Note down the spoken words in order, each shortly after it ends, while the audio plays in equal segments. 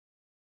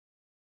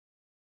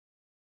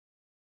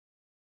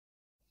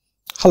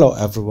Hello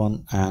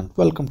everyone, and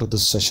welcome to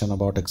this session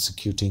about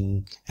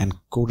executing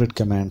encoded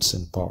commands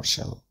in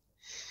PowerShell.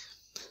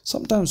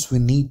 Sometimes we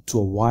need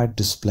to avoid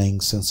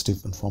displaying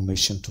sensitive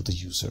information to the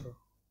user.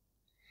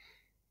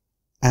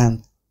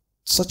 And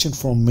such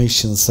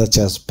information such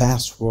as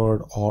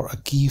password or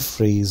a key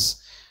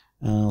phrase,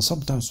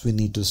 sometimes we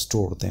need to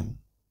store them.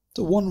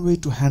 So one way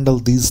to handle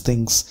these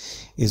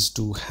things is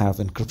to have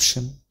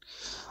encryption,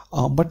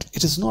 but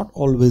it is not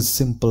always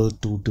simple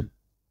to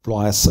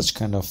deploy such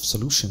kind of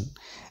solution.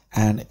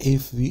 And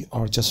if we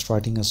are just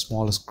writing a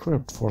small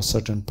script for a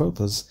certain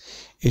purpose,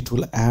 it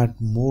will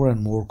add more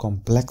and more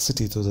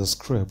complexity to the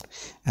script,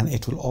 and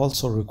it will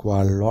also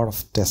require a lot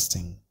of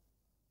testing.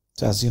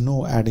 So as you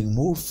know, adding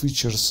more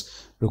features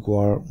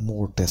require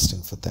more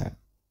testing for that.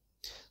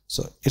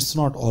 So it's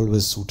not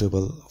always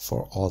suitable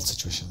for all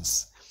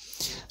situations.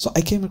 So I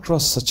came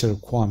across such a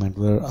requirement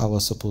where I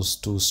was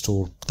supposed to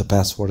store the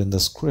password in the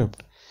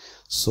script.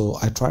 So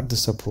I tried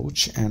this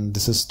approach, and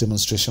this is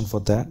demonstration for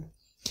that.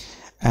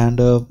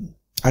 And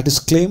I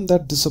disclaim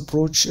that this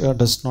approach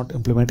does not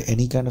implement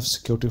any kind of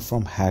security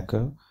from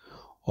hacker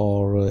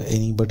or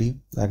anybody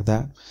like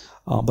that,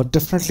 but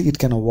definitely it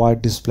can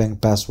avoid displaying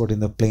password in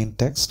the plain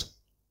text.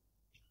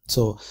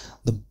 So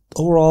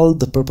overall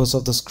the purpose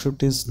of the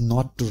script is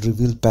not to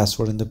reveal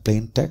password in the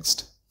plain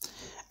text,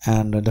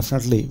 and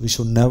definitely we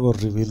should never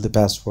reveal the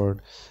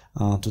password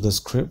to the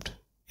script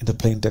in the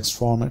plain text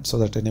format, so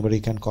that anybody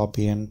can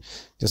copy and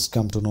just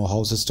come to know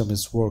how system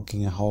is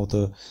working and how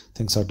the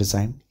things are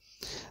designed.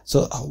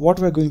 So what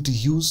we're going to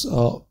use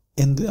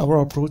in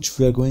our approach,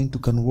 we are going to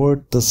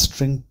convert the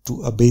string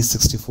to a base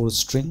 64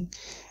 string,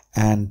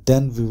 and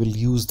then we will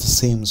use the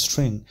same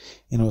string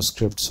in our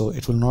script, so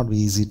it will not be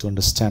easy to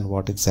understand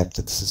what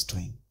exactly this is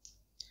doing.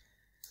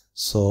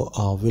 So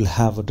we'll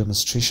have a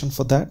demonstration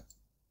for that.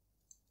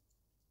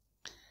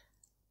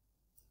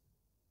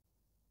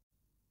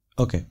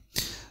 Okay,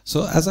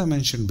 so as I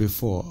mentioned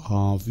before,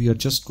 we are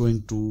just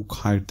going to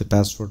hide the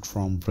password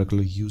from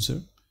regular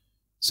user,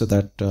 so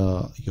that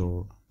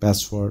your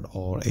password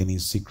or any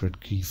secret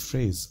key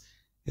phrase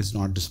is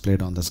not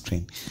displayed on the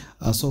screen.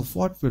 So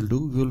what we'll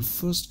do, we'll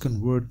first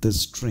convert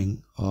this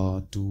string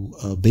to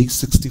a base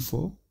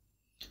 64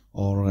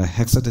 or a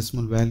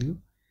hexadecimal value,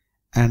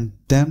 and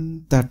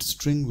then that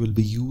string will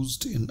be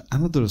used in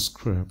another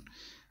script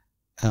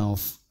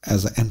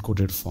as an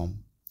encoded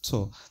form.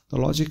 So the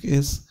logic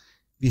is,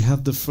 we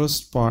have the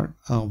first part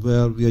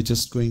where we are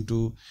just going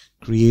to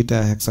create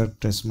a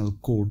hexadecimal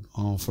code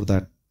for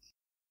that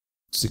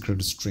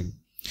secret string.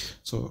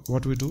 So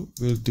what we do,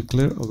 we'll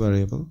declare a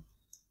variable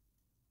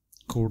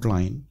code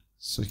line.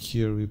 So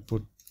here we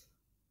put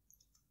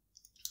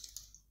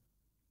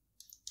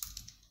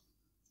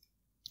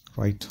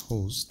right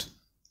host,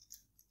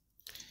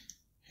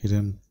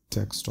 hidden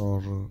text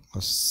or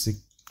a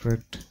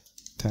secret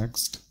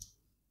text,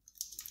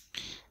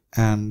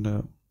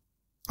 and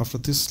after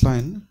this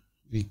line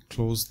we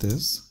close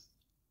this,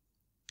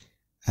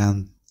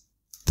 and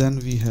then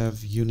we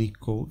have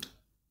Unicode.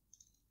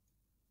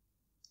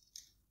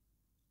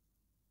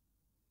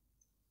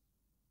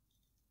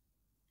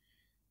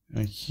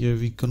 And here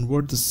we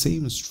convert the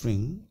same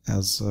string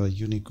as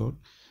Unicode.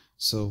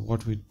 So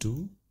what we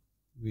do,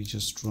 we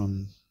just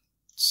run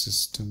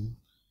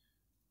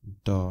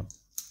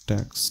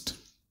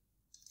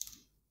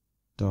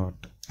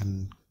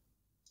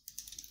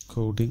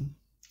system.text.encoding,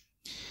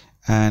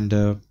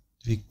 and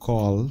we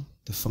call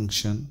the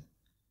function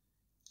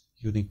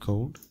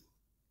Unicode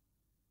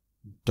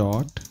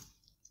dot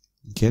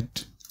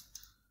get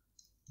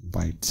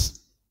bytes,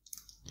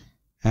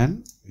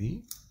 and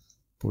we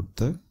put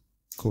the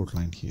code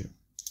line here.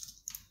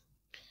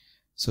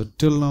 So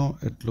till now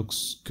it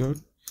looks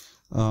good.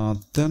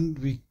 Then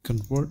we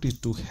convert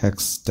it to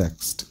hex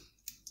text,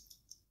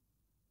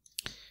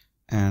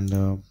 and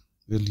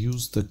we'll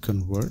use the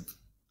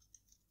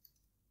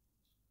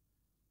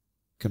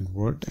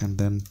convert and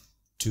then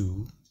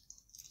to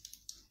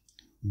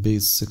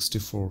base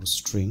 64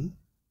 string,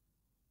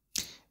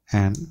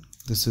 and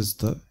this is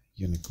the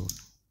Unicode.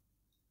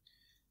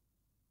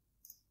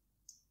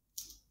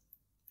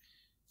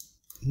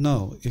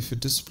 Now if you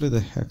display the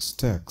hex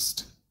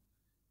text,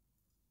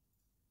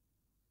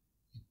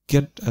 you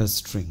get a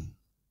string.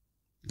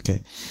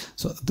 Okay,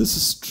 so this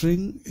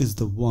string is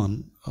the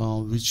one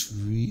which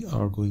we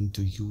are going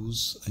to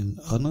use in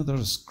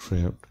another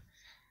script,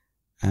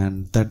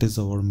 and that is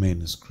our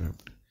main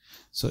script.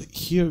 So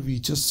here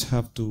we just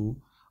have to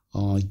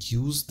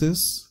use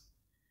this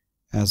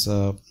as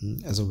a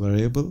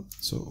variable.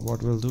 So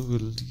what we'll do,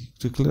 we'll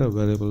declare a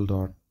variable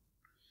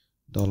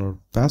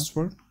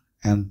 $password,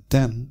 and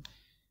then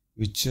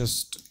we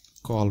just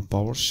call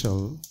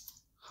PowerShell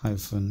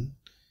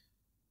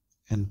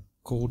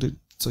 -encoded.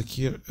 So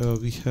here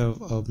we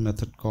have a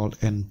method called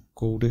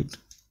encoded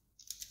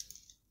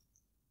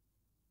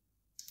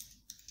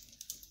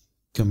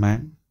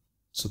command.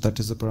 So that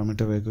is the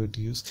parameter we're going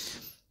to use.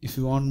 If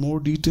you want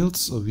more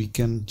details, we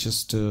can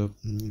just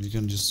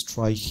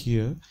try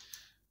here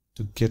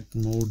to get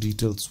more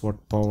details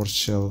what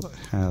PowerShell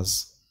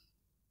has.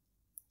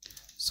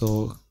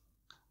 So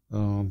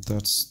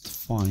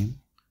That's fine.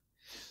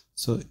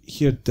 So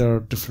here there are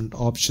different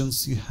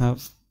options you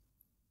have.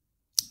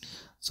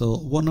 So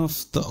one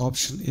of the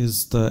option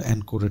is the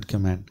encoded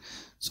command.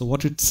 So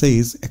what it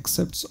says,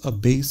 accepts a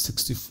base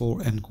 64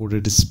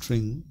 encoded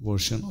string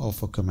version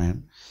of a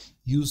command.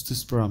 Use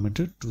this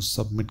parameter to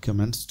submit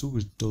commands to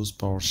Windows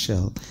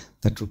PowerShell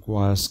that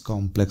requires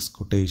complex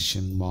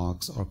quotation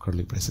marks or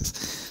curly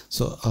braces.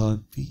 So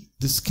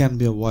this can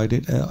be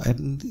avoided,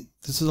 and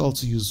this is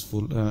also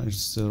useful.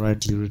 It's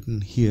rightly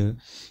written here.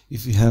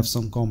 If you have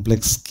some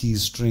complex key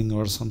string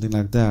or something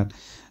like that,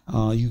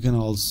 you can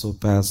also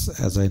pass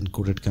as an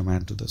encoded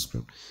command to the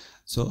script.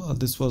 So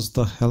this was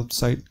the help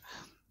side.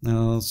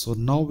 So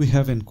now we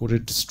have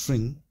encoded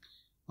string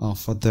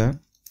for that.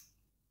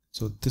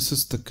 So this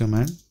is the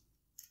command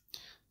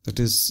that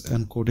is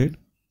encoded,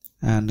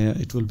 and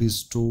it will be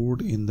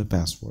stored in the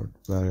password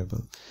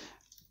variable.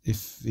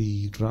 If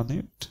we run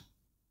it,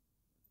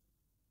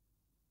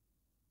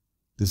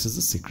 this is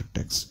the secret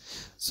text.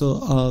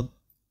 So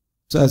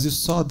as you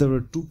saw, there were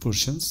two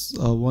portions.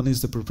 One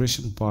is the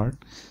preparation part.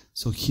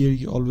 So here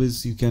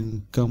you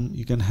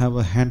can have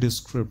a handy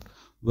script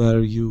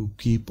where you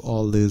keep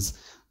all these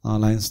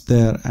lines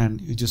there, and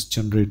you just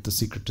generate the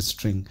secret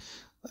string.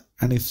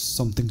 And if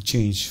something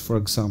changed, for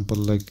example,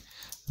 like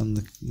on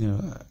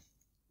the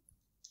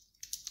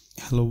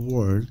hello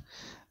world,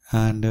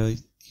 and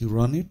you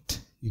run it,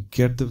 you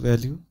get the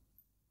value,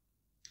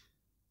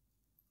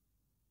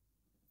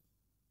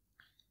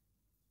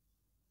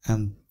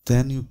 and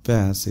then you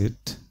pass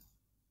it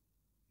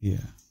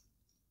here,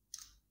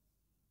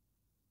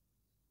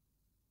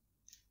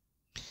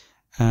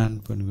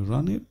 and when we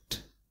run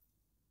it,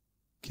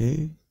 okay,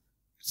 it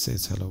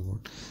says hello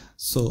world.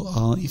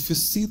 So if you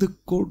see, the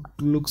code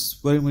looks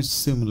very much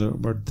similar,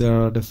 but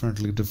there are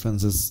definitely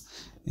differences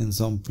in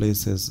some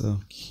places.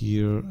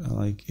 Here,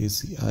 like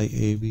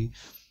ACIAB,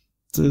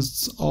 so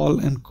it's all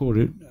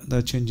encoded.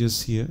 The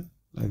changes here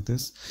like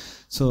this.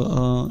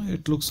 So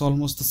it looks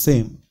almost the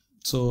same.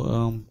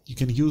 So you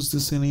can use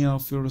this in any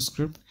of your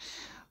script,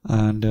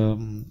 and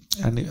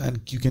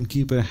you can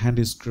keep a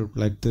handy script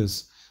like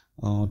this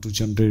to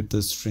generate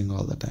the string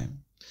all the time.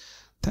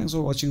 Thanks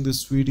for watching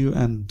this video,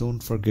 and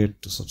don't forget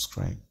to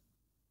subscribe.